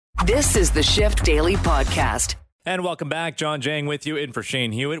This is the Shift Daily Podcast. And welcome back. John Jang with you in for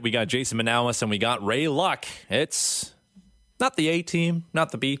Shane Hewitt. We got Jason Manaulis and we got Ray Luck. It's not the A team,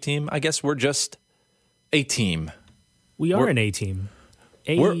 not the B team. I guess we're just a team. We're an A team.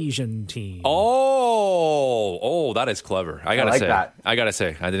 Asian team. Oh, that is clever. I gotta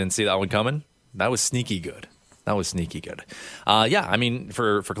say, I didn't see that one coming. That was sneaky good. Yeah, I mean,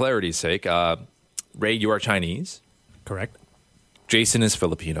 for clarity's sake, Ray, you are Chinese. Correct. Jason is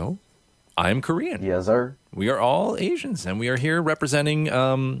Filipino. I'm Korean. Yes, sir. We are all Asians, and we are here representing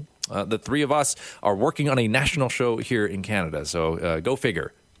the three of us are working on a national show here in Canada. So go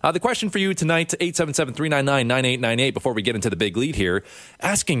figure. The question for you tonight, 877-399-9898, before we get into the big lead here,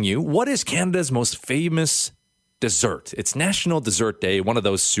 asking you, what is Canada's most famous dessert? It's National Dessert Day, one of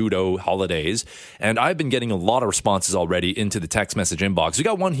those pseudo holidays, and I've been getting a lot of responses already into the text message inbox. We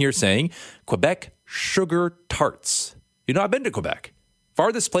got one here saying, Quebec sugar tarts. You know, I've been to Quebec.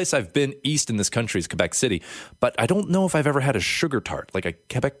 Farthest place I've been east in this country is Quebec City, but I don't know if I've ever had a sugar tart, like a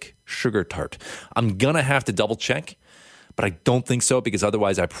Quebec sugar tart. I'm going to have to double check, but I don't think so, because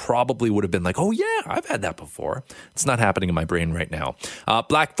otherwise I probably would have been like, oh yeah, I've had that before. It's not happening in my brain right now.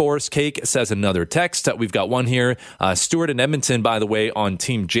 Black Forest Cake says another text. We've got one here. Stuart in Edmonton, by the way, on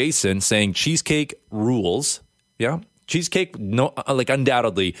Team Jason, saying cheesecake rules. Yeah. Cheesecake, no, like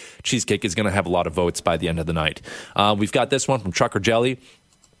undoubtedly, cheesecake is going to have a lot of votes by the end of the night. We've got this one from Trucker Jelly.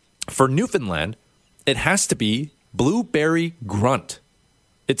 For Newfoundland, it has to be Blueberry Grunt.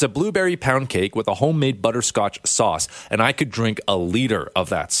 It's a blueberry pound cake with a homemade butterscotch sauce, and I could drink a liter of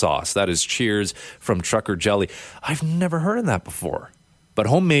that sauce. That is cheers from Trucker Jelly. I've never heard of that before, but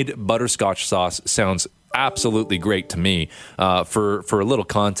homemade butterscotch sauce sounds absolutely great to me. For a little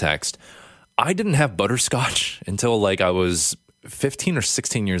context, I didn't have butterscotch until like I was 15 or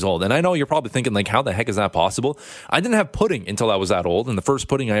 16 years old. And I know you're probably thinking, like, how the heck is that possible? I didn't have pudding until I was that old. And the first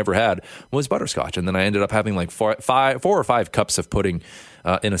pudding I ever had was butterscotch. And then I ended up having like four or five cups of pudding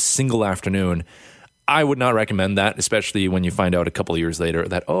in a single afternoon. I would not recommend that, especially when you find out a couple of years later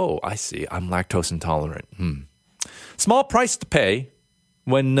that, oh, I see, I'm lactose intolerant. Small price to pay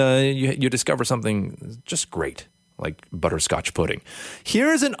when you discover something just great, like butterscotch pudding.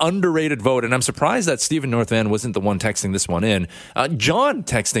 Here's an underrated vote, and I'm surprised that Stephen North Van wasn't the one texting this one in. John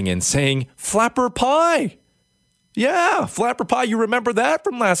texting in saying flapper pie. Yeah, flapper pie. You remember that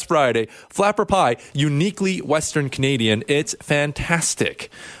from last Friday. Flapper pie, uniquely Western Canadian. It's fantastic.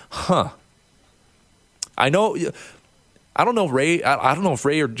 I don't know, Ray. I don't know if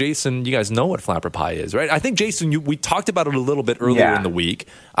Ray or Jason, you guys know what flapper pie is, right? I think Jason, we talked about it a little bit earlier in the week.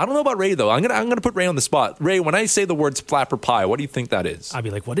 I don't know about Ray though. I'm gonna put Ray on the spot. Ray, when I say the words flapper pie, what do you think that is? I'd be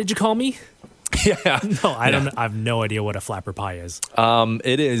like, what did you call me? Yeah. No, I don't. I have no idea what a flapper pie is.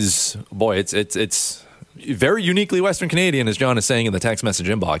 It is. Boy, it's very uniquely Western Canadian, as John is saying in the text message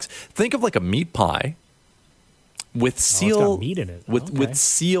inbox. Think of like a meat pie with seal, it's got meat in it. with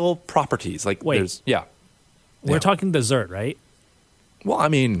seal properties. Like, wait, we're talking dessert, right? Well, I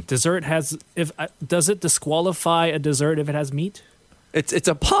mean, dessert has. Does it disqualify a dessert if it has meat? It's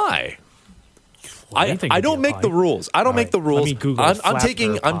a pie. Well, I don't make the rules. I don't make the rules. Let me Google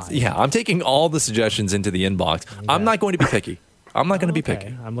I'm taking all the suggestions into the inbox. Okay. I'm not going to be picky. I'm not going to be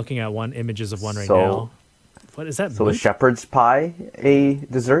picky. I'm looking at images of one right now. What is that? So is shepherd's pie a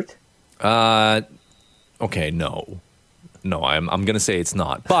dessert? Okay, no, I'm going to say it's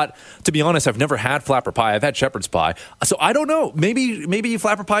not. But to be honest, I've never had flapper pie. I've had shepherd's pie. So I don't know. Maybe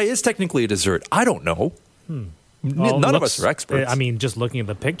flapper pie is technically a dessert. I don't know. Well, none of us are experts. I mean, just looking at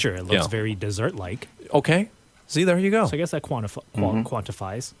the picture, it looks very dessert-like. Okay. See, there you go. So I guess that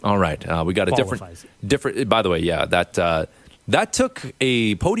quantifies. All right. We got a different. By the way, that took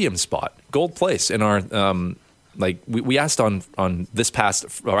a podium spot, gold place in our. We asked on this past,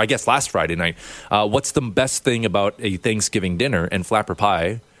 or I guess last Friday night, what's the best thing about a Thanksgiving dinner? And flapper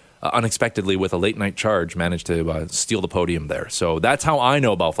pie, unexpectedly with a late night charge, managed to steal the podium there. So that's how I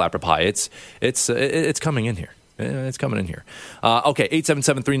know about flapper pie. It's coming in here. It's coming in here. Okay,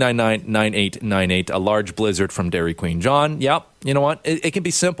 877-399-9898. A large blizzard from Dairy Queen. John, yep. You know what? It can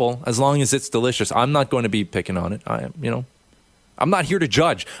be simple as long as it's delicious. I'm not going to be picking on it. I'm not here to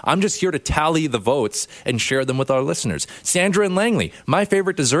judge. I'm just here to tally the votes and share them with our listeners. Sandra and Langley, my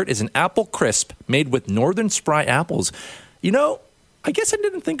favorite dessert is an apple crisp made with Northern Spry apples. I guess I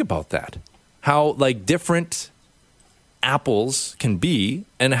didn't think about that. How different apples can be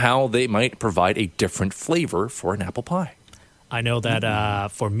and how they might provide a different flavor for an apple pie. I know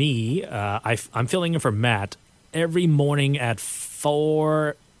that for me, I'm filling in for Matt every morning at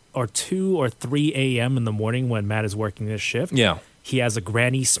 4 or 2 or 3 a.m. in the morning when Matt is working this shift. Yeah. He has a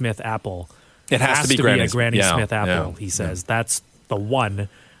Granny Smith apple. It has to be a Granny Smith apple. He says that's the one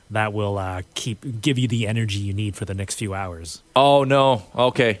that will give you the energy you need for the next few hours. Oh no.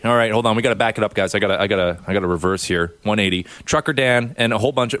 Okay. All right. Hold on. We got to back it up, guys. I gotta reverse here. 180. Trucker Dan and a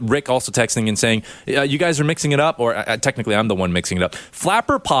whole bunch of Rick also texting and saying, you guys are mixing it up, or technically I'm the one mixing it up.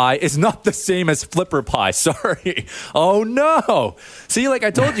 Flapper pie is not the same as flipper pie. Sorry. Oh no. See, like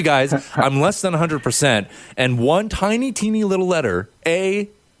I told you guys, I'm less than 100%, and one tiny, teeny little letter, A,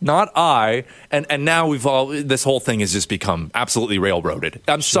 not I, and now this whole thing has just become absolutely railroaded.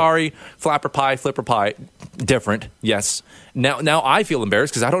 I'm sorry, flapper pie, flipper pie, different, yes. Now I feel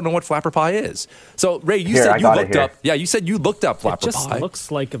embarrassed because I don't know what flapper pie is. So Ray, you said you looked up. Yeah, you said you looked up flapper pie. It just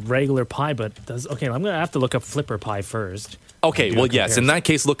looks like a regular pie, but okay. I'm gonna have to look up flipper pie first. Okay, well yes. In that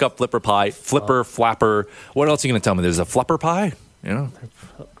case, look up flipper pie, flapper. What else are you gonna tell me? There's a flapper pie. You know,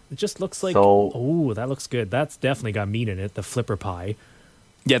 it just looks like. Oh, that looks good. That's definitely got meat in it. The flipper pie.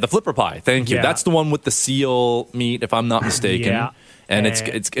 Yeah, the flipper pie. Thank you. Yeah. That's the one with the seal meat, if I'm not mistaken. Yeah. And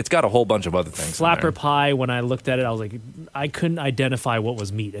it's got a whole bunch of other things. Flapper pie, when I looked at it, I was like, I couldn't identify what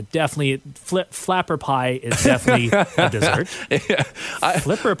was meat. It definitely, flapper pie is definitely a dessert.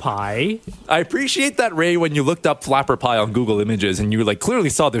 Flipper pie. I appreciate that, Ray, when you looked up flapper pie on Google Images and you like clearly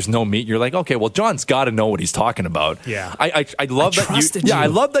saw there's no meat. You're like, okay, well, John's got to know what he's talking about. Yeah. I love that you. Yeah, I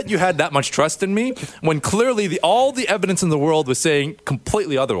love that you had that much trust in me when clearly all the evidence in the world was saying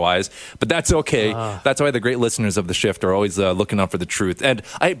completely otherwise. But that's okay. That's why the great listeners of The Shift are always looking out for the truth. And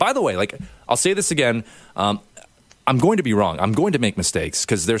by the way, like I'll say this again, I'm going to be wrong. I'm going to make mistakes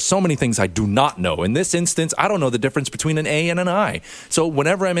because there's so many things I do not know. In this instance, I don't know the difference between an A and an I. So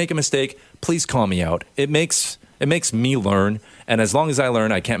whenever I make a mistake, please call me out. It makes me learn, and as long as I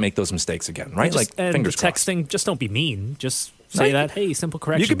learn, I can't make those mistakes again. Right? Just, like fingers crossed. Texting, just don't be mean. Just say that. Hey, simple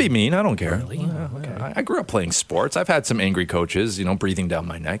correction. You could be mean. I don't care. Really? Okay. I grew up playing sports. I've had some angry coaches, breathing down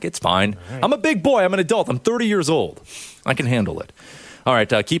my neck. It's fine. Right. I'm a big boy. I'm an adult. I'm 30 years old. I can handle it. All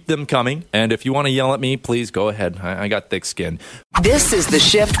right, keep them coming. And if you want to yell at me, please go ahead. I got thick skin. This is the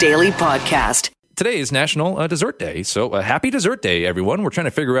Shift Daily Podcast. Today is National Dessert Day, so happy Dessert Day, everyone. We're trying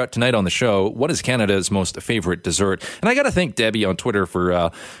to figure out tonight on the show, what is Canada's most favorite dessert? And I got to thank Debbie on Twitter for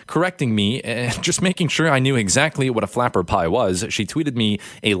correcting me and just making sure I knew exactly what a flapper pie was. She tweeted me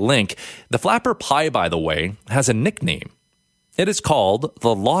a link. The flapper pie, by the way, has a nickname. It is called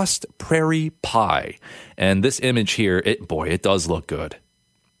the Lost Prairie Pie. And this image here, it does look good.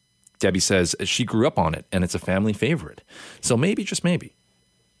 Debbie says she grew up on it, and it's a family favorite. So maybe, just maybe,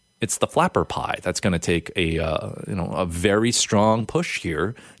 it's the flapper pie that's going to take a very strong push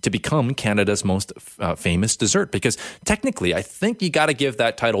here to become Canada's most famous dessert. Because technically, I think you got to give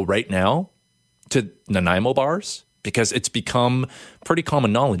that title right now to Nanaimo bars, because it's become pretty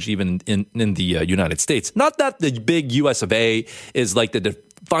common knowledge even in the United States. Not that the big US of A is like the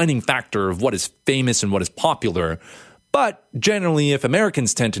defining factor of what is famous and what is popular, but generally if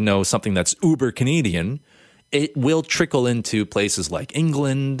Americans tend to know something that's uber Canadian, it will trickle into places like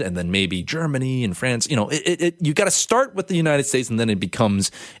England and then maybe Germany and France. You got to start with the United States and then it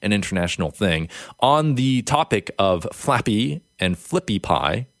becomes an international thing. On the topic of flappy and flippy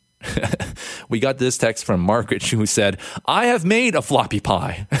pie, we got this text from Margaret who said, I have made a floppy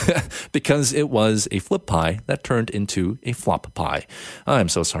pie because it was a flip pie that turned into a flop pie. I'm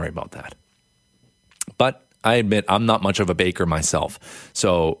so sorry about that. But I admit I'm not much of a baker myself,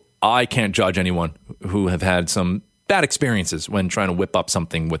 so I can't judge anyone who have had some bad experiences when trying to whip up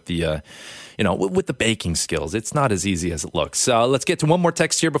something with the with the baking skills. It's not as easy as it looks. Let's get to one more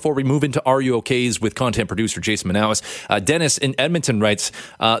text here before we move into Are You OKs with content producer Jason Manauis. Dennis in Edmonton writes,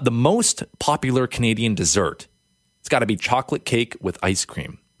 the most popular Canadian dessert, it's got to be chocolate cake with ice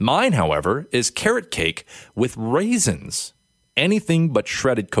cream. Mine, however, is carrot cake with raisins. Anything but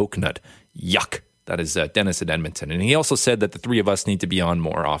shredded coconut. Yuck. That is Dennis in Edmonton. And he also said that the three of us need to be on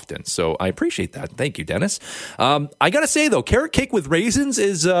more often. So I appreciate that. Thank you, Dennis. I got to say, though, carrot cake with raisins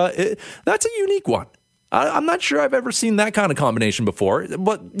is that's a unique one. I'm not sure I've ever seen that kind of combination before.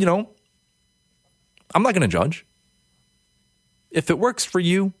 But, I'm not going to judge. If it works for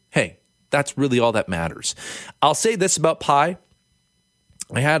you, hey, that's really all that matters. I'll say this about pie.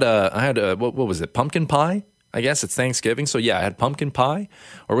 I had a what was it? Pumpkin pie? I guess it's Thanksgiving. So yeah, I had pumpkin pie,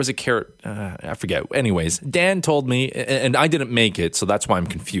 or was it carrot? I forget. Anyways, Dan told me, and I didn't make it, so that's why I'm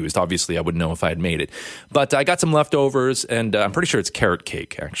confused. Obviously, I would know if I had made it. But I got some leftovers, and I'm pretty sure it's carrot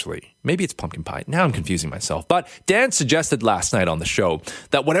cake, actually. Maybe it's pumpkin pie. Now I'm confusing myself. But Dan suggested last night on the show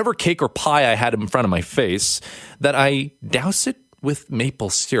that whatever cake or pie I had in front of my face, that I douse it with maple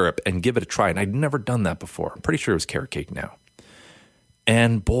syrup and give it a try. And I'd never done that before. I'm pretty sure it was carrot cake now.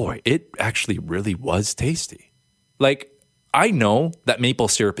 And boy, it actually really was tasty. Like, I know that maple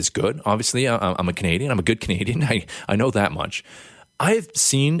syrup is good. Obviously, I'm a Canadian. I'm a good Canadian. I know that much. I've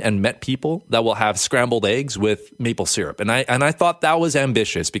seen and met people that will have scrambled eggs with maple syrup. And I thought that was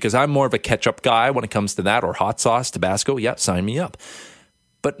ambitious because I'm more of a ketchup guy when it comes to that, or hot sauce, Tabasco. Yep, sign me up.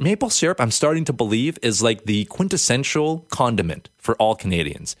 But maple syrup, I'm starting to believe, is like the quintessential condiment for all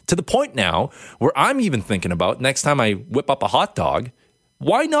Canadians. To the point now where I'm even thinking about next time I whip up a hot dog,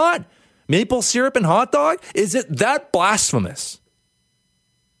 why not? Maple syrup and hot dog? Is it that blasphemous?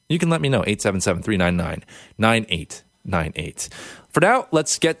 You can let me know, 877-399-9898. For now,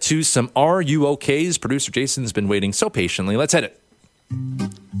 let's get to some Are You OKs? Producer Jason's been waiting so patiently. Let's hit it.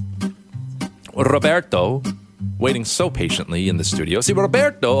 Roberto, waiting so patiently in the studio. See,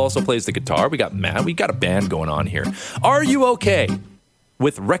 Roberto also plays the guitar. We got Matt. We got a band going on here. Are you okay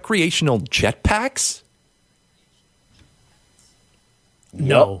with recreational jetpacks?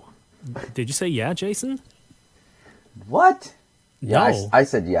 No. Did you say yeah, Jason? What? No. Yeah, I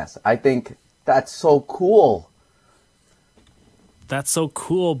said yes. I think that's so cool. That's so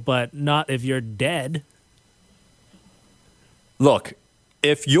cool, but not if you're dead. Look,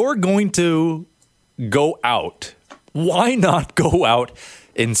 if you're going to go out, why not go out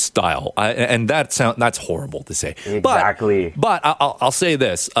in style? And that's horrible to say. Exactly. But I'll say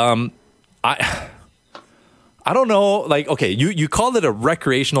this. I don't know, like, okay, you call it a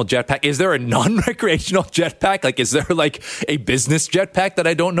recreational jetpack. Is there a non-recreational jetpack? Like, is there like a business jetpack that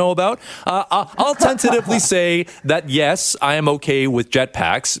I don't know about? I'll tentatively say that, yes, I am okay with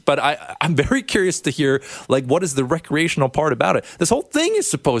jetpacks, but I'm very curious to hear, like, what is the recreational part about it? This whole thing is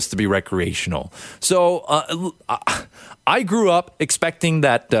supposed to be recreational. So I grew up expecting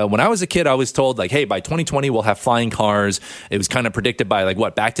that when I was a kid, I was told, like, hey, by 2020, we'll have flying cars. It was kind of predicted by,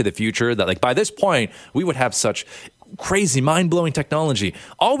 like, Back to the Future, that, like, by this point, we would have such crazy, mind-blowing technology.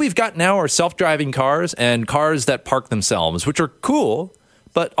 All we've got now are self-driving cars and cars that park themselves, which are cool,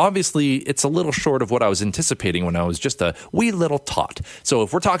 but obviously it's a little short of what I was anticipating when I was just a wee little tot. So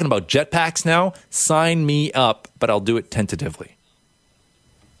if we're talking about jetpacks now, sign me up, but I'll do it tentatively.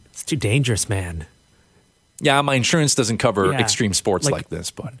 It's too dangerous, man. Yeah, my insurance doesn't cover extreme sports like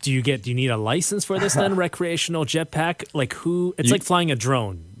this, but do you need a license for this then? Recreational jetpack? Like it's like flying a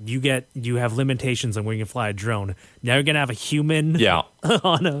drone. You have limitations on where you can fly a drone. Now you're gonna have a human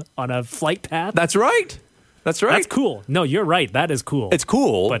on a flight path. That's right. That's right. That's cool. No, you're right. That is cool. It's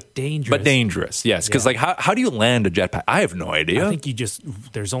cool, but dangerous. But dangerous, yes. Because like, how do you land a jetpack? I have no idea. I think you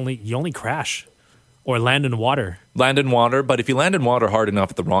only crash. Or land in water. Land in water, but if you land in water hard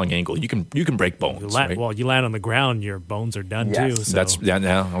enough at the wrong angle, you can break bones. Right? Well, you land on the ground, your bones are done too. So. That's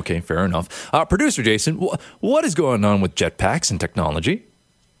okay, fair enough. Producer Jason, what is going on with jetpacks and technology?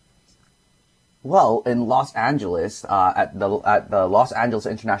 Well, in Los Angeles, at the Los Angeles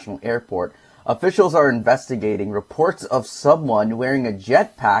International Airport, officials are investigating reports of someone wearing a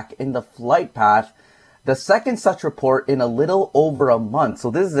jetpack in the flight path. The second such report in a little over a month. So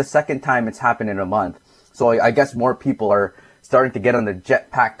this is the second time it's happened in a month. So I guess more people are starting to get on the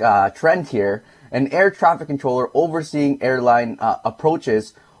jetpack trend here. An air traffic controller overseeing airline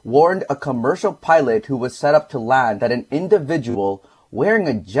approaches warned a commercial pilot who was set up to land that an individual wearing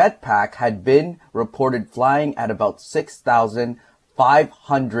a jetpack had been reported flying at about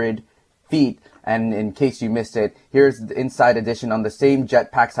 6,500 feet. And in case you missed it, here's the inside edition on the same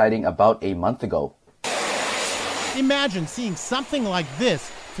jetpack sighting about a month ago. Imagine seeing something like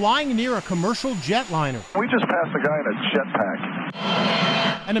this flying near a commercial jetliner. We just passed a guy in a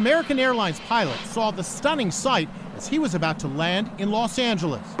jetpack. An American Airlines pilot saw the stunning sight as he was about to land in Los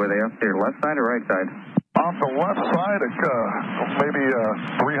Angeles. Were they up there, left side or right side? On the left side, maybe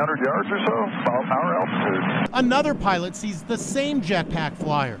 300 yards or so, about our altitude. Another pilot sees the same jetpack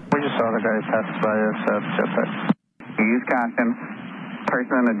flyer. We just saw the guy pass by us jetpack. Use caution.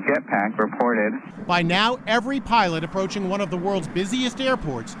 Person on a jetpack reported. By now, every pilot approaching one of the world's busiest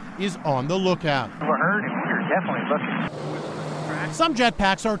airports is on the lookout. We're heard and we're definitely looking. Some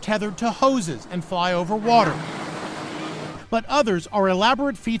jetpacks are tethered to hoses and fly over water. But others are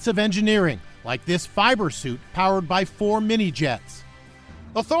elaborate feats of engineering, like this fiber suit powered by 4 mini jets.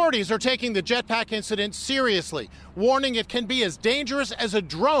 Authorities are taking the jetpack incident seriously, warning it can be as dangerous as a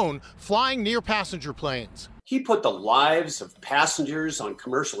drone flying near passenger planes. He put the lives of passengers on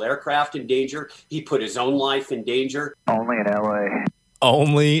commercial aircraft in danger. He put his own life in danger. Only in L.A.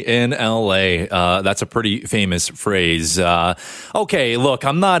 Only in L.A. That's a pretty famous phrase. Okay, look,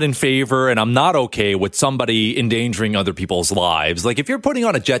 I'm not in favor and I'm not okay with somebody endangering other people's lives. Like, if you're putting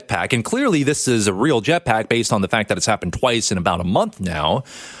on a jetpack, and clearly this is a real jetpack based on the fact that it's happened twice in about a month now,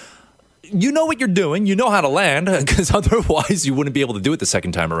 you know what you're doing. You know how to land, because otherwise you wouldn't be able to do it the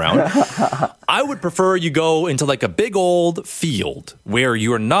second time around. I would prefer you go into like a big old field where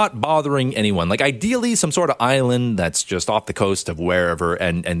you are not bothering anyone. Like ideally some sort of island that's just off the coast of wherever,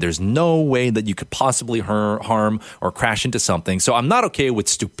 and there's no way that you could possibly harm or crash into something. So I'm not okay with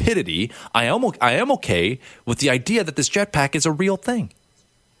stupidity. I am okay with the idea that this jetpack is a real thing.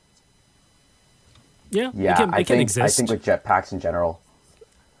 Yeah, it can exist. I think with jetpacks in general,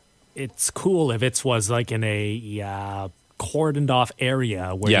 it's cool if it was like in a cordoned off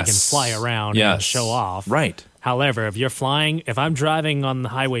area where you can fly around and show off. Right. However, if I'm driving on the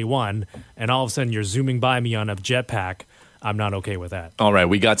Highway 1 and all of a sudden you're zooming by me on a jetpack, I'm not okay with that. All right,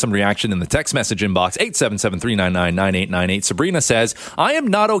 we got some reaction in the text message inbox, 877-399-9898. Sabrina says, I am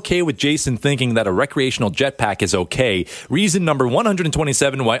not okay with Jason thinking that a recreational jetpack is okay. Reason number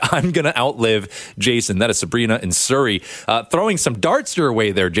 127 why I'm going to outlive Jason. That is Sabrina in Surrey. Throwing some darts your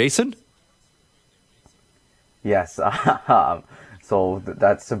way there, Jason. Yes. So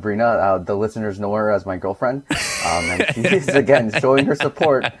that's Sabrina. The listeners know her as my girlfriend. And she's, again, showing her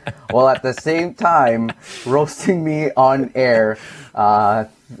support while at the same time roasting me on air.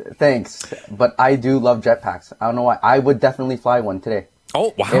 Thanks. But I do love jetpacks. I don't know why. I would definitely fly one today.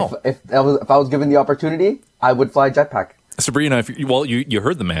 Oh, wow. If I was given the opportunity, I would fly a jetpack. Sabrina, you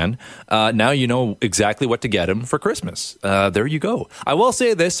heard the man. Now you know exactly what to get him for Christmas. There you go. I will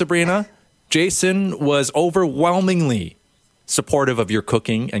say this, Sabrina. Jason was overwhelmingly supportive of your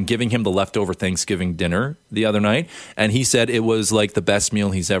cooking and giving him the leftover Thanksgiving dinner the other night, and he said it was like the best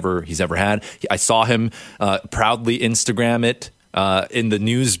meal he's ever had. I saw him proudly Instagram it in the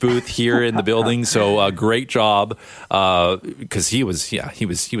news booth here in the building. So great job, because he was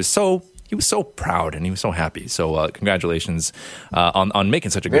so proud and he was so happy. So congratulations on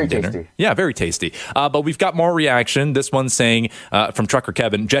making such a good dinner. Tasty. Yeah, very tasty. But we've got more reaction. This one's saying from Trucker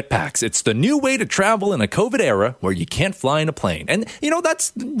Kevin, jetpacks. It's the new way to travel in a COVID era where you can't fly in a plane. And,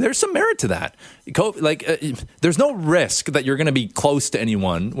 there's some merit to that. There's no risk that you're going to be close to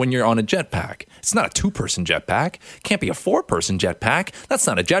anyone when you're on a jetpack. It's not a 2-person jetpack. It can't be a 4-person jetpack. That's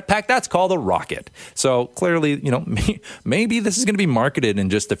not a jetpack. That's called a rocket. So clearly, maybe this is going to be marketed in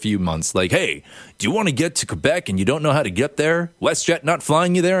just a few months. Like, hey, do you want to get to Quebec and you don't know how to get there? WestJet not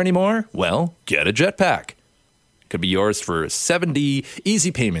flying you there anymore? Well, get a jetpack. Could be yours for 70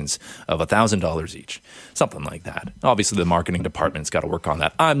 easy payments of $1,000 each. Something like that. Obviously, the marketing department's got to work on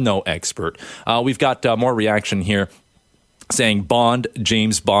that. I'm no expert. We've got more reaction here saying Bond,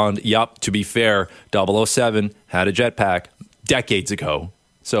 James Bond. Yup, to be fair, 007 had a jetpack decades ago.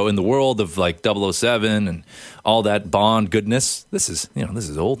 So in the world of like 007 and all that Bond goodness, this is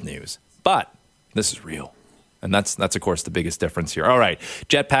old news. But this is real. And that's of course, the biggest difference here. All right,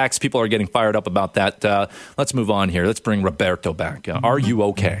 jetpacks, people are getting fired up about that. Let's move on here. Let's bring Roberto back. Are you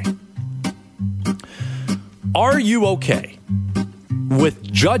okay? Are you okay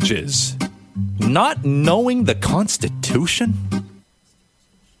with judges not knowing the Constitution?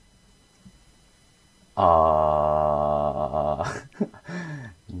 No.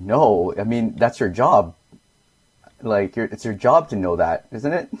 I mean, that's your job. Like, it's your job to know that,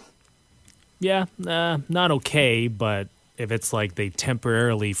 isn't it? Yeah, not okay, but if it's like they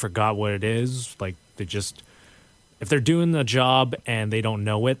temporarily forgot what it is, like if they're doing the job and they don't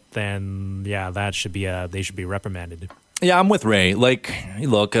know it, then yeah, they should be reprimanded. Yeah, I'm with Ray. Like,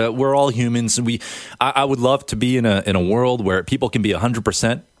 look, we're all humans. I would love to be in a world where people can be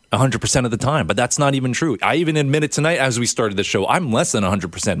 100% of the time, but that's not even true. I even admitted tonight as we started the show, I'm less than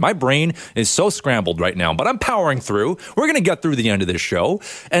 100%. My brain is so scrambled right now, but I'm powering through. We're going to get through the end of this show.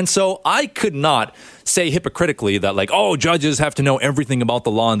 And so I could not say hypocritically that like, oh, judges have to know everything about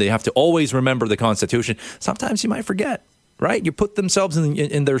the law and they have to always remember the Constitution. Sometimes you might forget. Right? You put themselves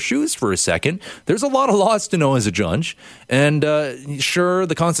in their shoes for a second. There's a lot of laws to know as a judge. And sure,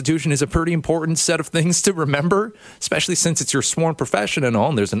 the Constitution is a pretty important set of things to remember, especially since it's your sworn profession and all,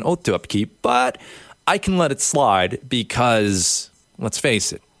 and there's an oath to upkeep. But I can let it slide because, let's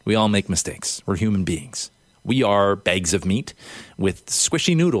face it, we all make mistakes. We're human beings. We are bags of meat with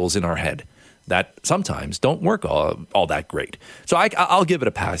squishy noodles in our head that sometimes don't work all that great. So I'll give it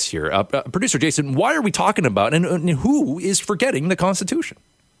a pass here. Producer Jason, why are we talking about and who is forgetting the Constitution?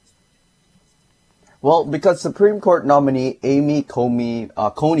 Well, because Supreme Court nominee Amy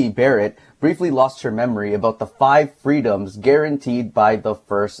Coney Barrett briefly lost her memory about the 5 freedoms guaranteed by the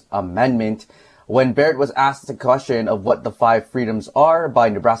First Amendment. When Barrett was asked the question of what the 5 freedoms are by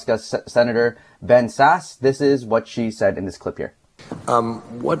Nebraska Senator Ben Sasse, this is what she said in this clip here.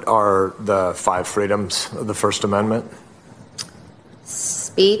 What are the 5 freedoms of the First Amendment?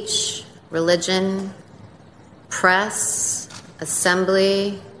 Speech, religion, press,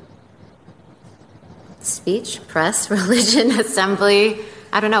 assembly, Speech, press, religion, assembly.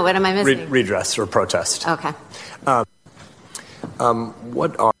 I don't know. What am I missing? Redress or protest. Okay.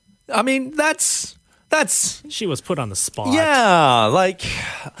 What are... I mean, that's she was put on the spot. Yeah, like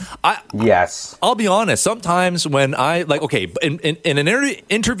yes. I'll be honest. Sometimes when I in an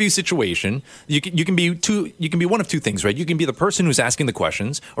interview situation, you can be one of two things, right? You can be the person who's asking the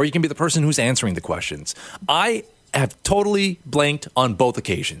questions, or you can be the person who's answering the questions. I have totally blanked on both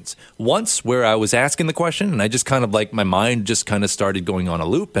occasions. Once where I was asking the question and I just kind of my mind just kind of started going on a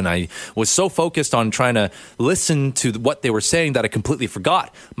loop, and I was so focused on trying to listen to what they were saying that I completely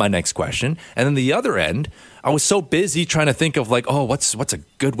forgot my next question. And then the other end, I was so busy trying to think of what's a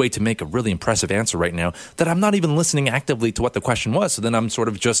good way to make a really impressive answer right now that I'm not even listening actively to what the question was. So then I'm sort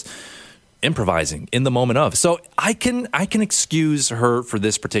of just improvising in the moment of. So I can excuse her for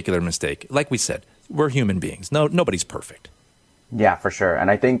this particular mistake. Like we said, we're human beings. Nobody's perfect. Yeah, for sure.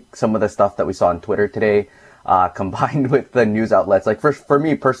 And I think some of the stuff that we saw on Twitter today, combined with the news outlets, for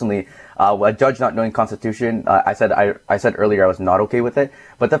me personally, a judge not knowing Constitution, I said earlier I was not okay with it.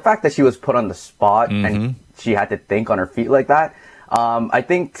 But the fact that she was put on the spot and she had to think on her feet like that, I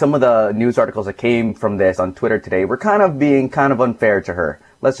think some of the news articles that came from this on Twitter today were kind of being unfair to her.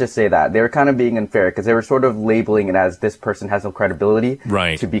 Let's just say that. They were kind of being unfair because they were sort of labeling it as this person has no credibility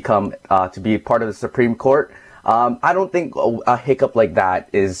to become, to be part of the Supreme Court. I don't think a hiccup like that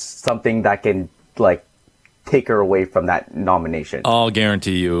is something that can, take her away from that nomination. I'll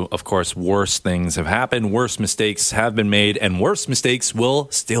guarantee you, of course, worse things have happened, worse mistakes have been made, and worse mistakes will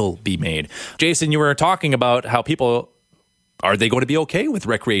still be made. Jason, you were talking about how people... Are they going to be okay with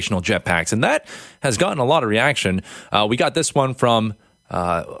recreational jetpacks? And that has gotten a lot of reaction. We got this one from...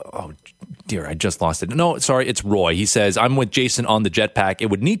 oh dear, I just lost it. No, sorry, it's Roy. He says, I'm with Jason on the jetpack. It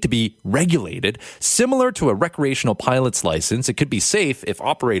would need to be regulated, similar to a recreational pilot's license. It could be safe if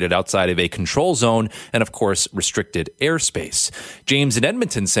operated outside of a control zone and, of course, restricted airspace. James in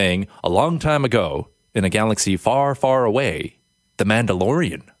Edmonton saying, a long time ago, in a galaxy far, far away, the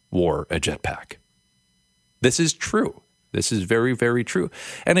Mandalorian wore a jetpack. This is true. This is very, very true.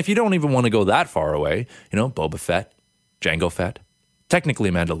 And if you don't even want to go that far away, Boba Fett, Jango Fett,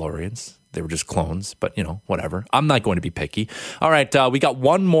 technically Mandalorians. They were just clones, but, whatever. I'm not going to be picky. All right, we got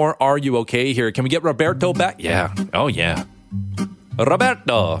one more Are You Okay here. Can we get Roberto back? Yeah. Oh, yeah.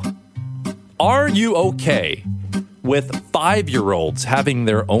 Roberto, are you okay with 5-year-olds having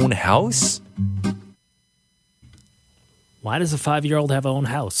their own house? Why does a 5-year-old have their own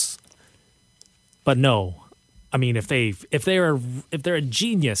house? But no. I mean, if they're a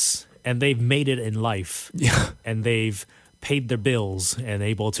genius and they've made it in life, and they've paid their bills and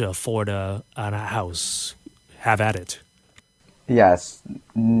able to afford a house, have at it. Yes.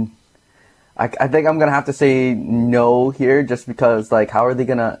 I think I'm going to have to say no here just because, how are they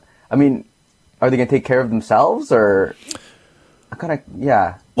going to... I mean, are they going to take care of themselves or...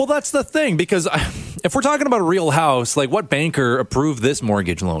 yeah. Well, that's the thing, because if we're talking about a real house, what banker approved this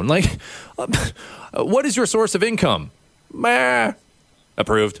mortgage loan? What is your source of income?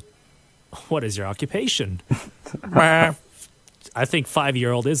 Approved. What is your occupation? I think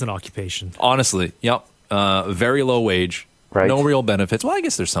 5-year-old is an occupation. Honestly, yep. Very low wage. Right. No real benefits. Well, I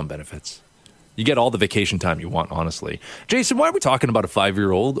guess there's some benefits. You get all the vacation time you want, honestly. Jason, why are we talking about a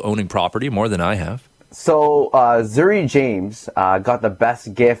 5-year-old owning property more than I have? So, Zuri James got the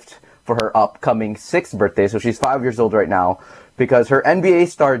best gift for her upcoming 6th birthday. So she's 5 years old right now because her NBA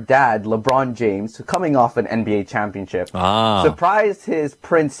star dad, LeBron James, coming off an NBA championship, surprised his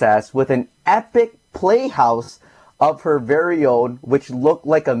princess with an epic playhouse of her very own, which looked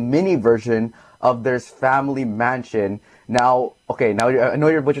like a mini version of their family mansion. Now I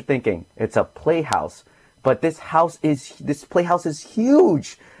know what you're thinking. It's a playhouse, but this playhouse is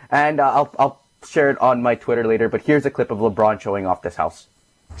huge, and I'll share it on my Twitter later. But here's a clip of LeBron showing off this house.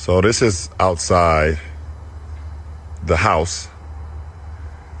 So this is outside the house,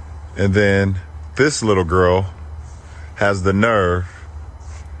 and then this little girl has the nerve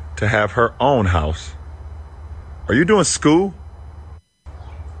to have her own house. Are you doing school?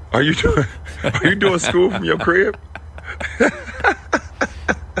 Are you doing school from your crib?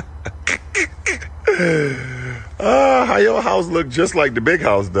 How your house look just like the big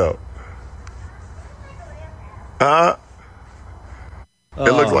house though?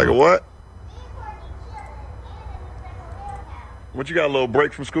 It looks like a what? What, you got a little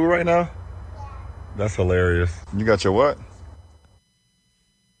break from school right now? That's hilarious. You got your what?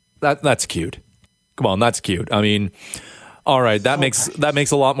 That's cute. Come on, that's cute. I mean, all right, that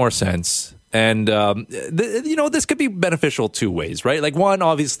makes a lot more sense. And, this could be beneficial two ways, right? Like one,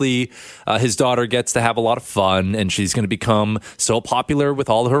 obviously, his daughter gets to have a lot of fun and she's going to become so popular with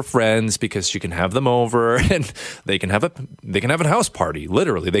all her friends because she can have them over and they can have a house party.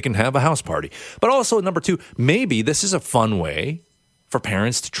 Literally, they can have a house party. But also, number two, maybe this is a fun way for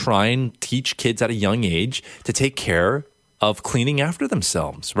parents to try and teach kids at a young age to take care of cleaning after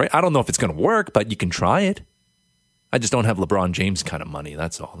themselves, right? I don't know if it's going to work, but you can try it. I just don't have LeBron James kind of money.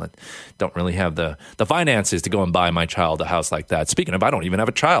 That's all. I don't really have the finances to go and buy my child a house like that. Speaking of, I don't even have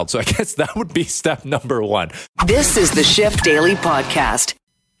a child. So I guess that would be step number one. This is the Shift Daily Podcast.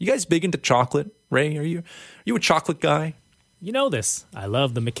 You guys big into chocolate? Ray, are you a chocolate guy? You know this. I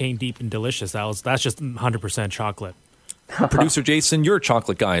love the McCain Deep and Delicious. That's just 100% chocolate. Producer Jason, you're a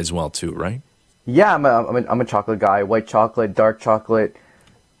chocolate guy as well too, right? Yeah, I'm a chocolate guy. White chocolate, dark chocolate,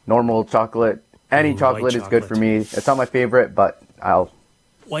 normal chocolate. Any chocolate is good for me. It's not my favorite, but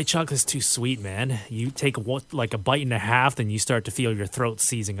White chocolate's too sweet, man. You take like a bite and a half, then you start to feel your throat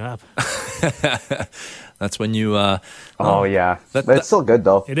seizing up. That's when you... yeah. It's still good,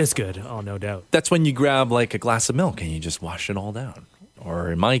 though. It is good. Oh, no doubt. That's when you grab like a glass of milk and you just wash it all down.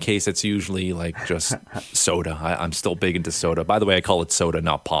 Or in my case, it's usually like just soda. I'm still big into soda. By the way, I call it soda,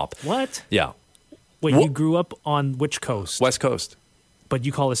 not pop. What? Yeah. Wait, you grew up on which coast? West Coast. But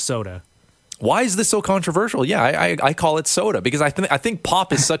you call it soda. Why is this so controversial? Yeah, I call it soda because I think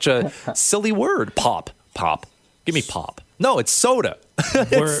pop is such a silly word. Pop. Give me pop. No, it's soda.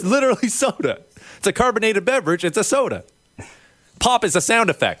 It's literally soda. It's a carbonated beverage. It's a soda. Pop is a sound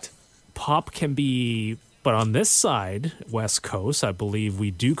effect. Pop can be, but on this side, West Coast, I believe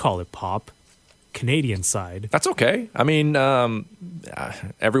we do call it pop. Canadian side. That's okay. I mean,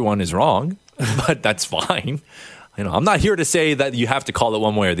 everyone is wrong, but that's fine. I'm not here to say that you have to call it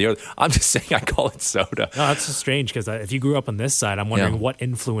one way or the other. I'm just saying I call it soda. No, that's so strange because if you grew up on this side, I'm wondering what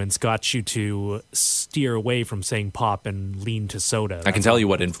influence got you to steer away from saying pop and lean to soda. I can tell you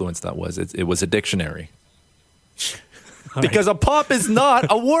what influence that was. It was a dictionary. Because a pop is not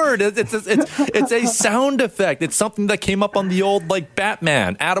a word. It's a sound effect. It's something that came up on the old like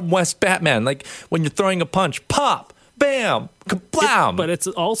Batman, Adam West Batman. Like when you're throwing a punch, pop, bam, kablam. But it's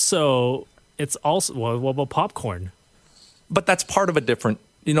also well, popcorn. But that's part of a different,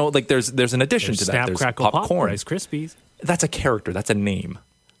 like there's an addition to that. Snap, there's crackle, popcorn. Pop, Rice Krispies. That's a character. That's a name.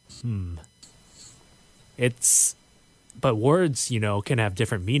 But words, can have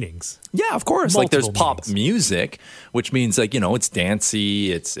different meanings. Yeah, of course. Multiple like there's pop meanings. Music, which means like, it's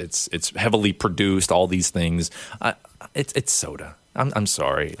dancey, it's heavily produced, all these things. It's soda. I'm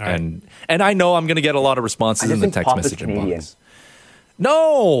sorry. Right. And I know I'm going to get a lot of responses in the text message inbox.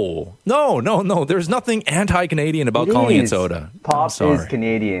 No. There's nothing anti-Canadian about calling it soda. Pop is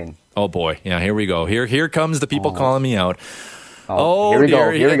Canadian. Oh boy. Yeah, here we go. Here comes the people calling me out. Here we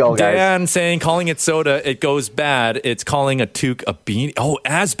go, guys. Dan saying calling it soda, it goes bad. It's calling a toque a beanie. Oh,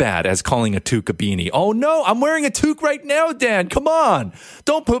 as bad as calling a toque a beanie. Oh no, I'm wearing a toque right now, Dan. Come on.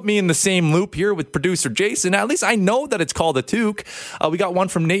 Don't put me in the same loop here with producer Jason. At least I know that it's called a toque. We got one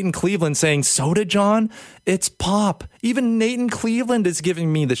from Nathan Cleveland saying, soda, John? It's pop. Even Nathan Cleveland is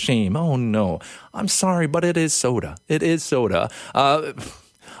giving me the shame. Oh no. I'm sorry, but it is soda. It is soda.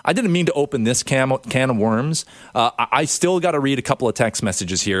 I didn't mean to open this can of worms. I still got to read a couple of text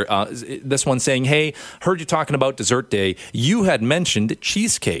messages here. This one saying, hey, heard you talking about dessert day. You had mentioned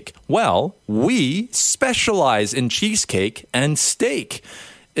cheesecake. Well, we specialize in cheesecake and steak.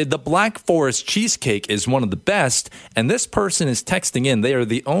 The Black Forest cheesecake is one of the best. And this person is texting in. They are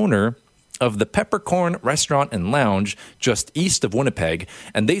the owner of the Peppercorn Restaurant and Lounge just east of Winnipeg.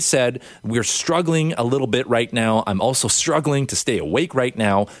 And they said, we're struggling a little bit right now. I'm also struggling to stay awake right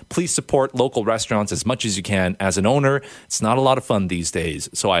now. Please support local restaurants as much as you can. As an owner, it's not a lot of fun these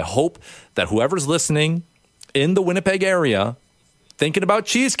days. So I hope that whoever's listening in the Winnipeg area, thinking about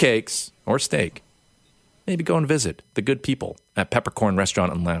cheesecakes or steak, maybe go and visit the good people at Peppercorn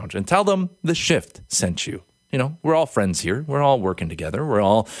Restaurant and Lounge and tell them the shift sent you. We're all friends here. We're all working together. We're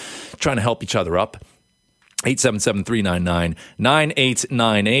all trying to help each other up.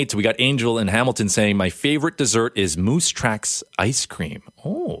 877-399-9898. We got Angel in Hamilton saying, my favorite dessert is Moose Tracks ice cream.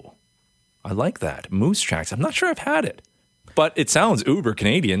 Oh, I like that. Moose Tracks. I'm not sure I've had it, but it sounds uber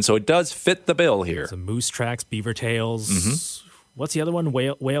Canadian, so it does fit the bill here. So Moose Tracks, Beaver Tails. Mm-hmm. What's the other one?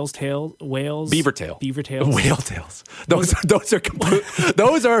 Whale's tail? Whales? Beaver tail. Beaver tails. Whale tails. Those are those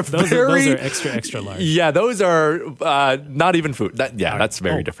are extra large. Yeah, those are not even food. That's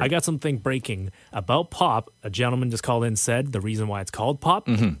very different. I got something breaking about pop. A gentleman just called in and said the reason why it's called pop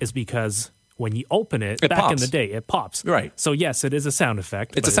is because when you open it back pops. in the day, it pops. Right. So yes, it is a sound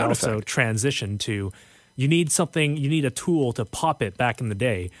effect. It's a sound effect. Also transitioned to You need a tool to pop it back in the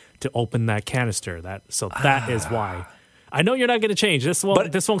day to open that canister. That is why. I know you're not going to change. This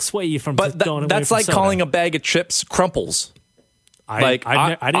won't sway you from going away that's from like soda. calling a bag of chips Crumples. I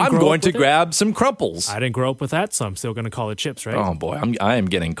I'm going to grab some Crumples. I didn't grow up with that, so I'm still going to call it chips, right? Oh boy, I am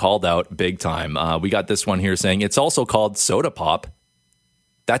getting called out big time. We got this one here saying it's also called soda pop.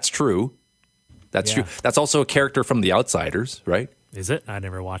 That's true. That's true. That's also a character from The Outsiders, right? Is it? I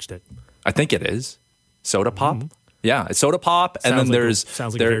never watched it. I think it is. Soda pop? Mm-hmm. Yeah, it's soda pop. And then there's...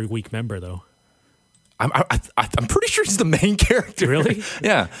 Sounds like a very weak member, though. I'm pretty sure he's the main character. Really?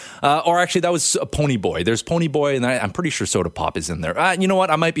 Yeah. Or actually, that was Pony Boy. There's Pony Boy, and I'm pretty sure Soda Pop is in there. You know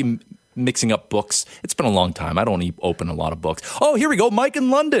what? I might be mixing up books. It's been a long time. I don't open a lot of books. Oh, here we go. Mike in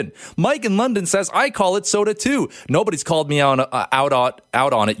London. Mike in London says, I call it soda too. Nobody's called me out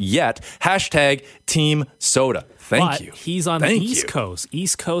on it yet. Hashtag Team Soda. Thank you. He's on the East Coast.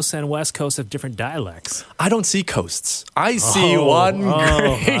 East Coast and West Coast have different dialects. I don't see coasts. I see one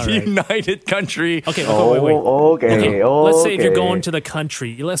great united country. Okay, wait. Okay. Let's say if you're going to the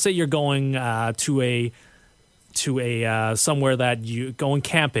country. Let's say you're going to a somewhere that you going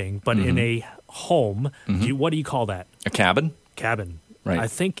camping, but in a home. What do you call that? A cabin. Cabin. Right. I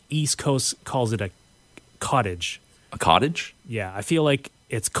think East Coast calls it a cottage. A cottage? Yeah, I feel like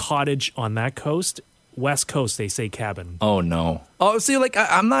it's cottage on that coast. West Coast, they say cabin. Oh no! Oh, see, like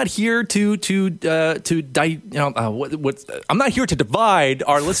I'm not here I'm not here to divide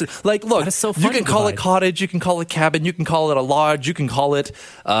our listeners. Like, look, you can call it cottage, you can call it cabin, you can call it a lodge, you can call it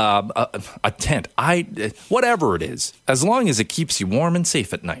a tent. Whatever it is, as long as it keeps you warm and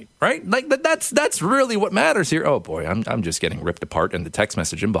safe at night, right? Like that's really what matters here. Oh boy, I'm just getting ripped apart in the text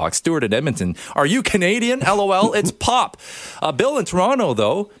message inbox. Stuart in Edmonton, are you Canadian? LOL, it's pop. Bill in Toronto,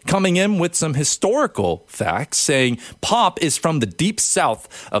 though, coming in with some historical facts, saying pop is from the deep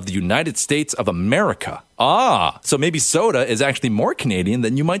south of the United States of America. So maybe soda is actually more Canadian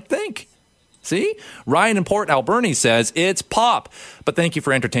than you might think. See? Ryan in Port Alberni says it's pop. But thank you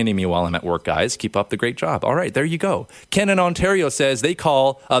for entertaining me while I'm at work, guys. Keep up the great job. All right, there you go. Ken in Ontario says they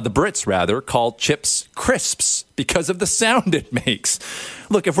call, the Brits rather, call chips crisps because of the sound it makes.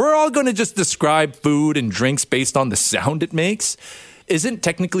 Look, if we're all going to just describe food and drinks based on the sound it makes, isn't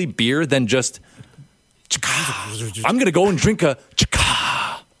technically beer then just... I'm going to go and drink a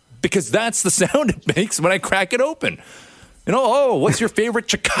chaka because that's the sound it makes when I crack it open. You know, what's your favorite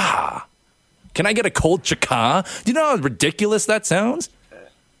chaka? Can I get a cold chaka? Do you know how ridiculous that sounds?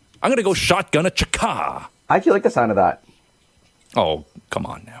 I'm going to go shotgun a chaka. I actually like the sound of that. Oh, come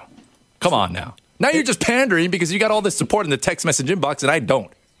on now. Come on now. Now you're just pandering because you got all this support in the text message inbox and I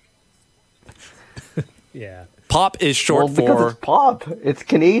don't. Yeah. Pop is short because it's pop. It's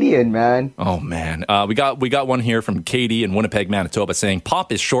Canadian, man. Oh man, we got one here from Katie in Winnipeg, Manitoba, saying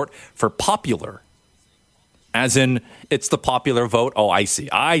pop is short for popular, as in it's the popular vote. Oh, I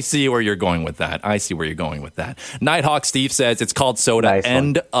see where you're going with that. Nighthawk Steve says it's called soda. Nice.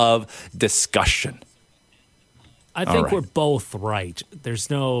 End of discussion. I think we're both right. There's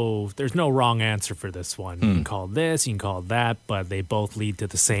no wrong answer for this one. You can call this, you can call that, but they both lead to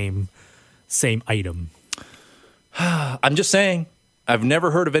the same item. I'm just saying, I've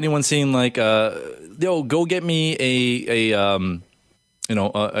never heard of anyone saying like, go get me a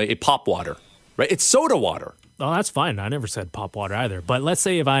pop water, right? It's soda water. Oh, that's fine. I never said pop water either. But let's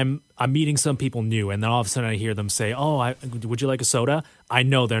say if I'm meeting some people new and then all of a sudden I hear them say, would you like a soda? I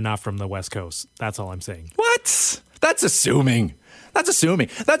know they're not from the West Coast. That's all I'm saying. What? That's assuming. That's assuming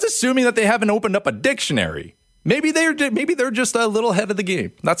that they haven't opened up a dictionary. Maybe they're just a little ahead of the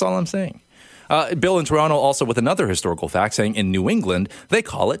game. That's all I'm saying. Bill in Toronto also with another historical fact saying in New England, they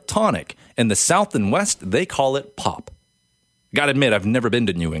call it tonic. In the South and West, they call it pop. Gotta admit, I've never been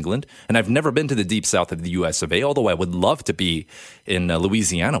to New England, and I've never been to the deep south of the U.S. of A., although I would love to be in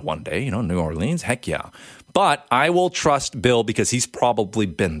Louisiana one day, New Orleans, heck yeah. But I will trust Bill because he's probably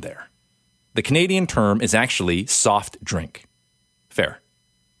been there. The Canadian term is actually soft drink. Fair.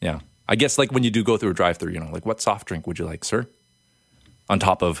 Yeah. I guess like when you do go through a drive-thru, like what soft drink would you like, sir? On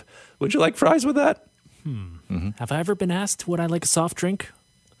top of, would you like fries with that? Have I ever been asked would I like a soft drink?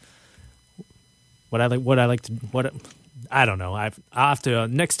 I don't know. I'll have to,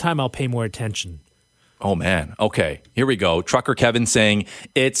 next time I'll pay more attention. Oh, man. Okay, here we go. Trucker Kevin saying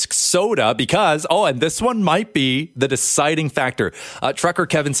it's soda because, and this one might be the deciding factor. Trucker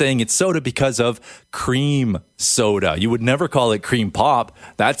Kevin saying it's soda because of cream soda. You would never call it cream pop.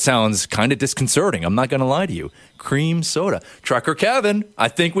 That sounds kind of disconcerting. I'm not going to lie to you. Cream soda. Trucker Kevin, I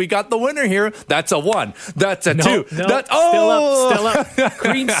think we got the winner here. That's a 1. That's a 2. No, still up.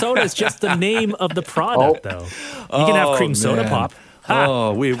 Cream soda is just the name of the product, though. You can have cream soda pop.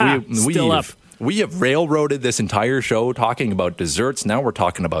 We have railroaded this entire show talking about desserts. Now we're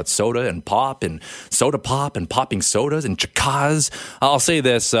talking about soda and pop and soda pop and popping sodas and chacas. I'll say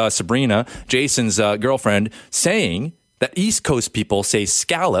this, Sabrina, Jason's girlfriend, saying that East Coast people say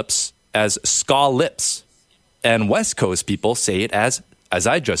scallops as scallops, and West Coast people say it as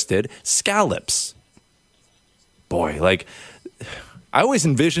I just did, scallops. Boy, like, I always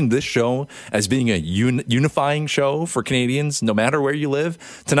envisioned this show as being a unifying show for Canadians, no matter where you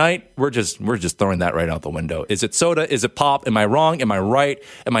live. Tonight, we're just throwing that right out the window. Is it soda? Is it pop? Am I wrong? Am I right?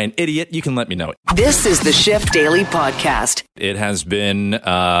 Am I an idiot? You can let me know. This is the Shift Daily Podcast. It has been,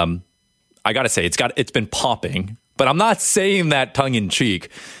 I got to say, it's been popping. But I'm not saying that tongue-in-cheek.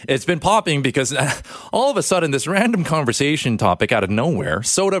 It's been popping because all of a sudden, this random conversation topic out of nowhere,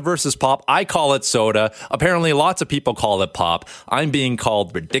 soda versus pop, I call it soda. Apparently, lots of people call it pop. I'm being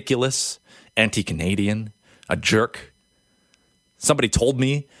called ridiculous, anti-Canadian, a jerk. Somebody told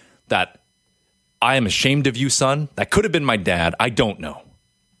me that I am ashamed of you, son. That could have been my dad. I don't know.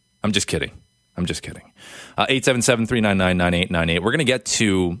 I'm just kidding. 877-399-9898. We're going to get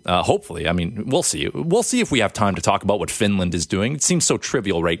to, hopefully, I mean, we'll see. We'll see if we have time to talk about what Finland is doing. It seems so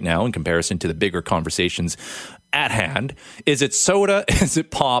trivial right now in comparison to the bigger conversations at hand. Is it soda? Is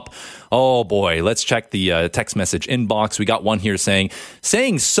it pop? Oh, boy. Let's check the text message inbox. We got one here saying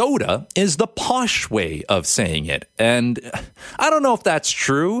soda is the posh way of saying it. And I don't know if that's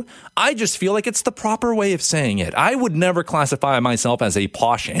true. I just feel like it's the proper way of saying it. I would never classify myself as a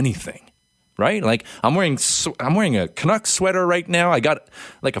posh anything. Right? Like I'm wearing a Canucks sweater right now. I got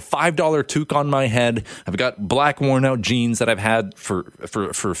like a $5 toque on my head. I've got black worn out jeans that I've had for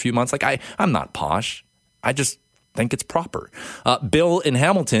a few months. Like I'm not posh. I just think it's proper. Bill in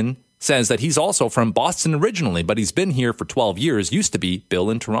Hamilton says that he's also from Boston originally, but he's been here for 12 years, used to be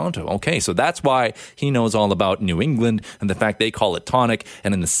Bill in Toronto. Okay, so that's why he knows all about New England and the fact they call it tonic,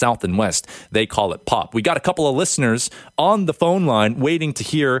 and in the South and West, they call it pop. We got a couple of listeners on the phone line waiting to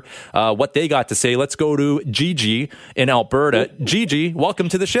hear what they got to say. Let's go to Gigi in Alberta. Gigi, welcome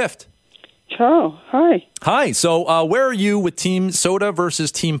to the shift. Ciao. Hi. Hi. So where are you with Team Soda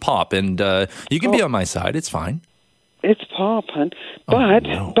versus Team Pop? And you can be on my side. It's fine. It's pop, hon. But I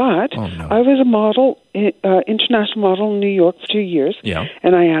was a model, international model in New York for 2 years. Yeah.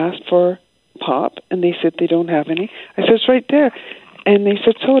 And I asked for pop, and they said they don't have any. I said, it's right there. And they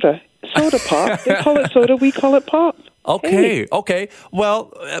said soda. Soda pop. They call it soda. We call it pop. Okay.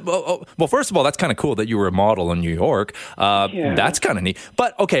 Well, first of all, that's kind of cool that you were a model in New York. That's kind of neat.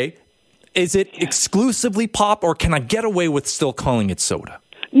 But, okay, is it exclusively pop, or can I get away with still calling it soda?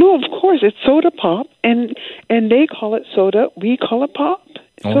 No, of course, it's soda pop, and they call it soda. We call it pop.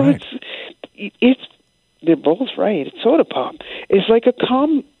 All so right. it's they're both right. It's soda pop. It's like a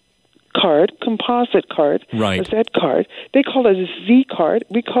composite card, right? A Z card. They call it a Z card.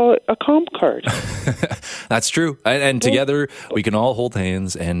 We call it a comp card. That's true. And together we can all hold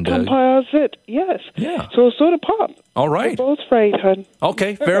hands and composite. Yes. Yeah. So soda pop. All right. They're both right, hon.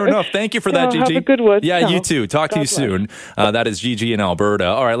 Okay, fair enough. Thank you for that, Gigi. Have a good one. Yeah, you too. Talk to you soon. That is Gigi in Alberta.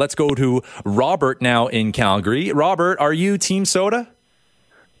 All right, let's go to Robert now in Calgary. Robert, are you Team Soda?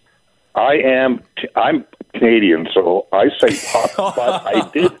 I'm Canadian, so I say pop.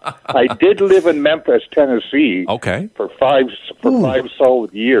 But I did live in Memphis, Tennessee. Okay. For five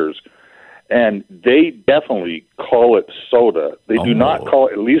solid years, and they definitely call it soda. They do not call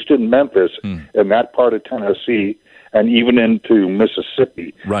it, at least in Memphis, in that part of Tennessee, and even into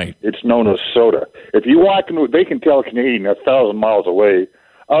Mississippi. Right. It's known as soda. If you walk into, they can tell a Canadian 1,000 miles away.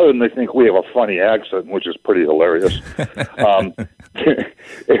 Other than they think we have a funny accent, which is pretty hilarious.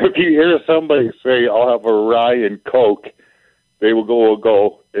 If you hear somebody say, I'll have a rye and Coke, they will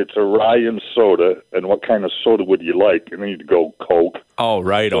go, it's a rye and soda, and what kind of soda would you like? And then you'd go, Coke. Oh,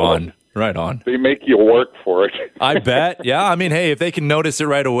 right on. Right on. They make you work for it. I bet. Yeah, I mean, hey, if they can notice it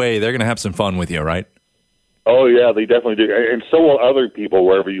right away, they're going to have some fun with you, right? Oh, yeah, they definitely do. And so will other people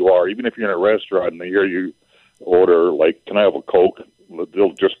wherever you are. Even if you're in a restaurant and they hear you order, like, can I have a Coke?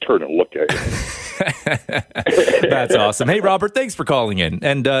 They'll just turn and look at you. That's awesome. Hey, Robert, thanks for calling in.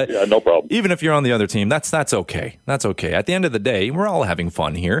 And yeah, no problem. Even if you're on the other team, that's okay. That's okay. At the end of the day, we're all having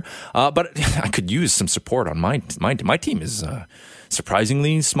fun here. But I could use some support on my team is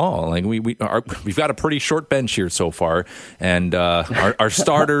surprisingly small. Like we've got a pretty short bench here so far, and our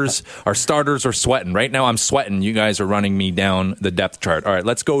starters are sweating right now. I'm sweating. You guys are running me down the depth chart. All right,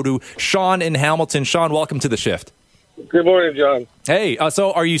 let's go to Sean in Hamilton. Sean, welcome to the shift. Good morning, John. Hey,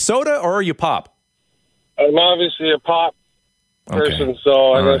 so are you soda or are you pop? I'm obviously a pop person,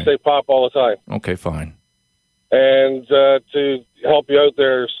 so I'm going to say pop all the time. Okay, fine. And to help you out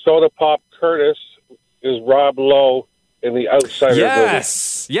there, Soda Pop Curtis is Rob Lowe in The Outsider movie.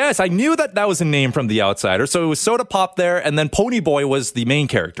 Yes, I knew that was a name from The Outsider. So it was Soda Pop there, and then Pony Boy was the main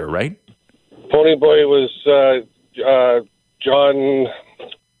character, right? Pony Boy was John.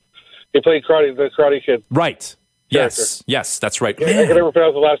 He played the Karate Kid. Right. Character. Yes, that's right. Yeah, I can never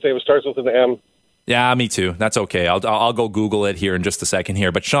pronounce the last name. It starts with an M. Yeah, me too. That's okay. I'll go Google it here in just a second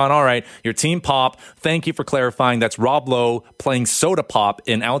here. But Sean, all right, your Team Pop. Thank you for clarifying. That's Rob Lowe playing Soda Pop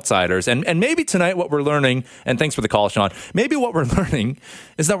in Outsiders. And maybe tonight what we're learning, and thanks for the call, Sean, maybe what we're learning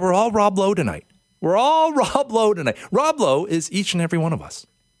is that we're all Rob Lowe tonight. We're all Rob Lowe tonight. Rob Lowe is each and every one of us.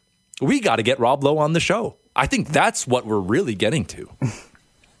 We got to get Rob Lowe on the show. I think that's what we're really getting to.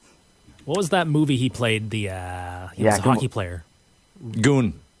 What was that movie he played? He was a hockey player.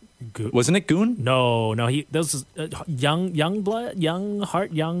 Goon. Wasn't it Goon? No. Those Young Bloods.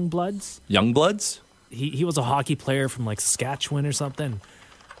 Young Bloods? He was a hockey player from like Saskatchewan or something.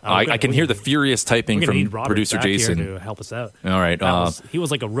 I can hear the furious typing from producer Jason to help us out. All right, he was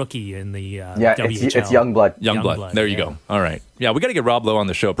like a rookie in the WHL. It's Youngblood. Youngblood. There you go. All right. Yeah, we got to get Rob Lowe on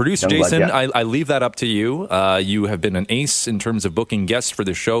the show. Producer Jason, I leave that up to you. You have been an ace in terms of booking guests for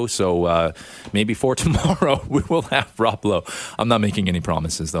the show, so maybe for tomorrow we will have Rob Lowe. I'm not making any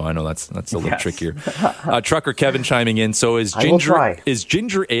promises, though. I know that's a little trickier. Trucker Kevin chiming in. So is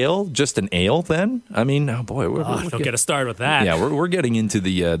ginger ale just an ale then? I mean, oh boy, don't get us started with that. Yeah, we're getting into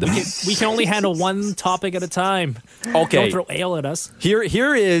the we can only handle one topic at a time. Okay. Don't throw ale at us.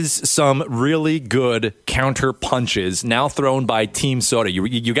 Here is some really good counter punches now thrown by Team Soda.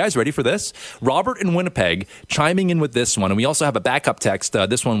 You guys ready for this? Robert in Winnipeg chiming in with this one. And we also have a backup text,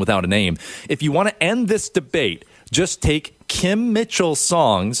 this one without a name. If you want to end this debate, just take Kim Mitchell's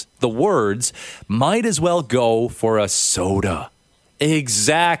songs, the words, might as well go for a soda.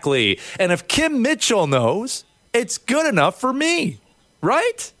 Exactly. And if Kim Mitchell knows, it's good enough for me.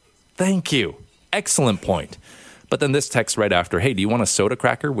 Right? Thank you. Excellent point. But then this text right after, hey, do you want a soda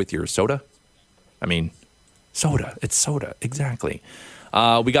cracker with your soda? I mean, soda. It's soda. Exactly.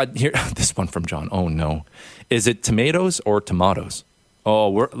 We got here this one from John. Oh, no. Is it tomatoes or tomatoes? Oh,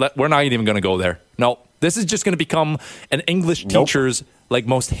 we're not even going to go there. No, this is just going to become an English teacher's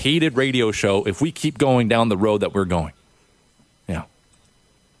most hated radio show if we keep going down the road that we're going. Yeah.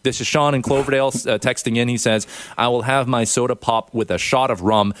 This is Sean in Cloverdale texting in. He says, I will have my soda pop with a shot of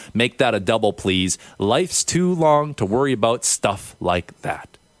rum. Make that a double, please. Life's too long to worry about stuff like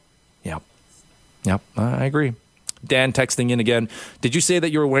that. Yep, I agree. Dan texting in again. Did you say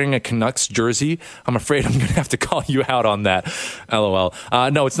that you were wearing a Canucks jersey? I'm afraid I'm going to have to call you out on that. LOL.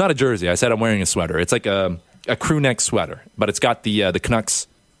 No, it's not a jersey. I said I'm wearing a sweater. It's like a crew neck sweater, but it's got the Canucks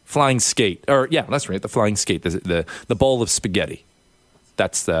flying skate. Or yeah, that's right, the flying skate, the bowl of spaghetti.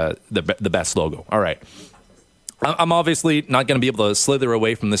 That's the best logo. All right. I'm obviously not going to be able to slither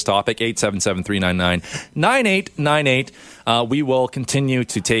away from this topic. 877-399-9898. We will continue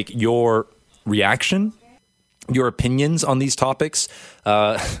to take your reaction, your opinions on these topics.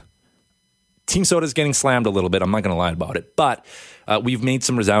 Team Soda is getting slammed a little bit. I'm not going to lie about it. But we've made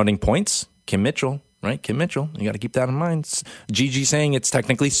some resounding points. Kim Mitchell, right? Kim Mitchell. You got to keep that in mind. Gigi saying it's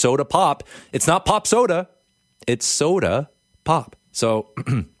technically soda pop. It's not pop soda. It's soda pop. So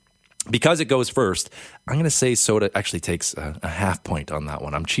because it goes first, I'm going to say soda actually takes a half point on that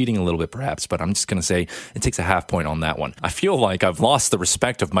one. I'm cheating a little bit perhaps, but I'm just going to say it takes a half point on that one. I feel like I've lost the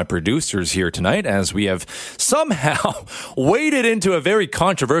respect of my producers here tonight as we have somehow waded into a very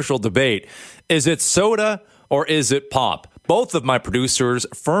controversial debate. Is it soda or is it pop? Both of my producers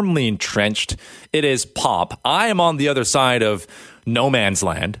firmly entrenched. It is pop. I am on the other side of no man's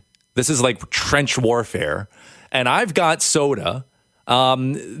land. This is like trench warfare. And I've got soda.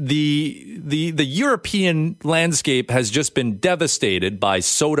 The European landscape has just been devastated by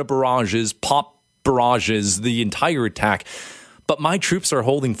soda barrages, pop barrages, the entire attack. But my troops are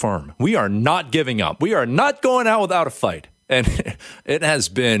holding firm. We are not giving up. We are not going out without a fight. And it has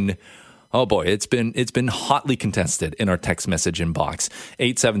been, oh boy, it's been hotly contested in our text message inbox.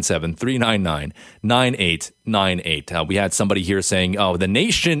 877-399-9898. We had somebody here saying, oh, the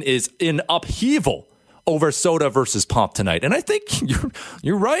nation is in upheaval over soda versus pop tonight. And I think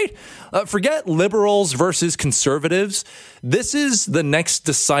you're right. Forget liberals versus conservatives. This is the next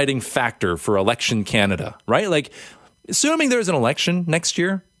deciding factor for election Canada, right? Like, assuming there's an election next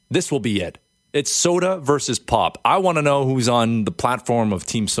year, this will be it. It's soda versus pop. I want to know who's on the platform of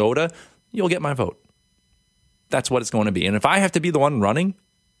Team Soda. You'll get my vote. That's what it's going to be. And if I have to be the one running,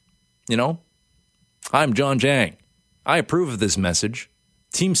 I'm John Jang. I approve of this message.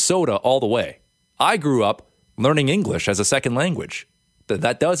 Team Soda all the way. I grew up learning English as a second language.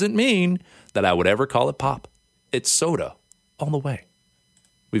 That doesn't mean that I would ever call it pop. It's soda all the way.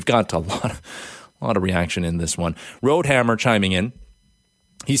 We've got a lot of reaction in this one. Roadhammer chiming in.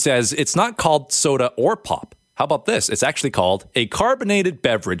 He says it's not called soda or pop. How about this? It's actually called a carbonated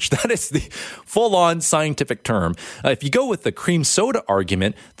beverage. That is the full-on scientific term. If you go with the cream soda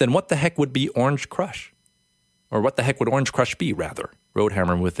argument, then what the heck would be Orange Crush? Or what the heck would Orange Crush be, rather?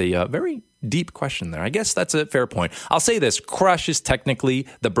 Roadhammer with a very deep question there. I guess that's a fair point. I'll say this. Crush is technically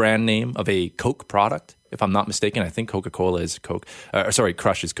the brand name of a Coke product. If I'm not mistaken, I think Coca-Cola is Coke.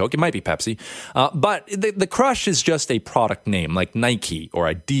 Crush is Coke. It might be Pepsi. But the Crush is just a product name like Nike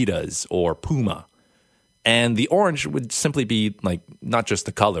or Adidas or Puma. And the orange would simply be like not just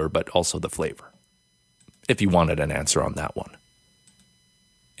the color, but also the flavor. If you wanted an answer on that one.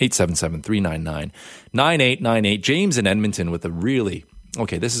 877-399-9898. James in Edmonton with a really...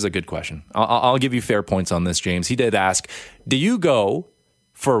 Okay, this is a good question. I'll give you fair points on this, James. He did ask, do you go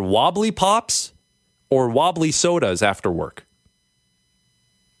for wobbly pops or wobbly sodas after work?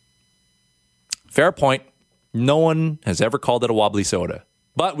 Fair point. No one has ever called it a wobbly soda.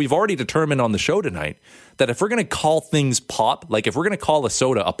 But we've already determined on the show tonight that if we're going to call things pop, like if we're going to call a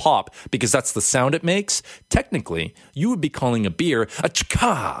soda a pop because that's the sound it makes, technically you would be calling a beer a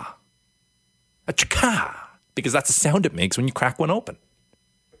chka. A chka. Because that's the sound it makes when you crack one open.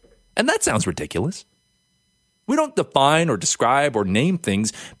 And that sounds ridiculous. We don't define or describe or name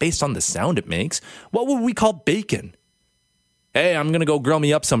things based on the sound it makes. What would we call bacon? Hey, I'm going to go grill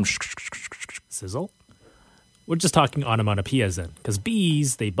me up some sizzle. We're just talking onomatopoeias then, because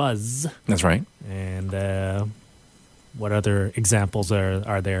bees, they buzz. That's right. And what other examples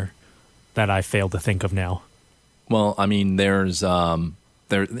are there that I fail to think of now? Well, I mean, there's, I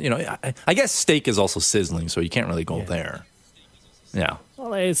guess steak is also sizzling, so you can't really go there. Yeah.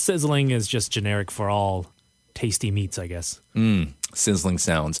 Well, sizzling is just generic for all tasty meats, I guess. Sizzling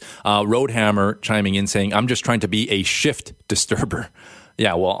sounds. Roadhammer chiming in saying, I'm just trying to be a shift disturber.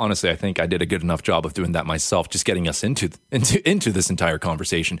 Yeah, well, honestly, I think I did a good enough job of doing that myself, just getting us into this entire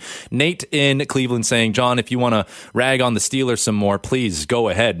conversation. Nate in Cleveland saying, John, if you want to rag on the Steelers some more, please go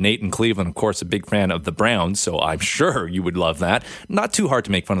ahead. Nate in Cleveland, of course, a big fan of the Browns, so I'm sure you would love that. Not too hard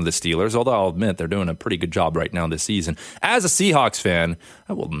to make fun of the Steelers, although I'll admit they're doing a pretty good job right now this season. As a Seahawks fan,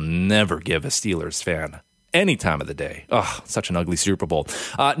 I will never give a Steelers fan any time of the day. Ugh, such an ugly Super Bowl.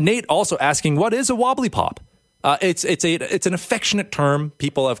 Nate also asking, what is a wobbly pop? It's an affectionate term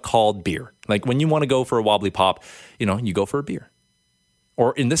people have called beer. Like when you want to go for a wobbly pop, you go for a beer.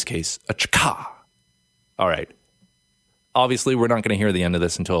 Or in this case, a chka. All right. Obviously, we're not going to hear the end of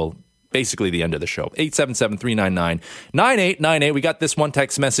this until basically the end of the show. 877-399-9898. We got this one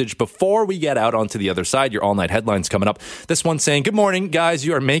text message before we get out onto the other side. Your all-night headlines coming up. This one saying, good morning, guys.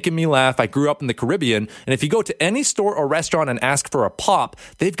 You are making me laugh. I grew up in the Caribbean, and if you go to any store or restaurant and ask for a pop,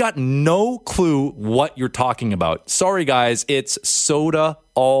 they've got no clue what you're talking about. Sorry, guys. It's soda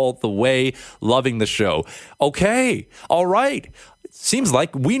all the way. Loving the show. Okay. All right. Seems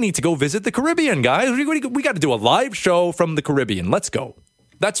like we need to go visit the Caribbean, guys. We got to do a live show from the Caribbean. Let's go.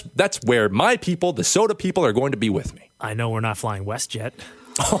 That's where my people, the soda people, are going to be with me. I know we're not flying WestJet.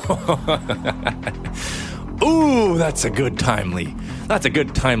 Ooh, that's a good timely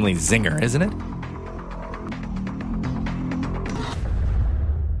zinger, isn't it?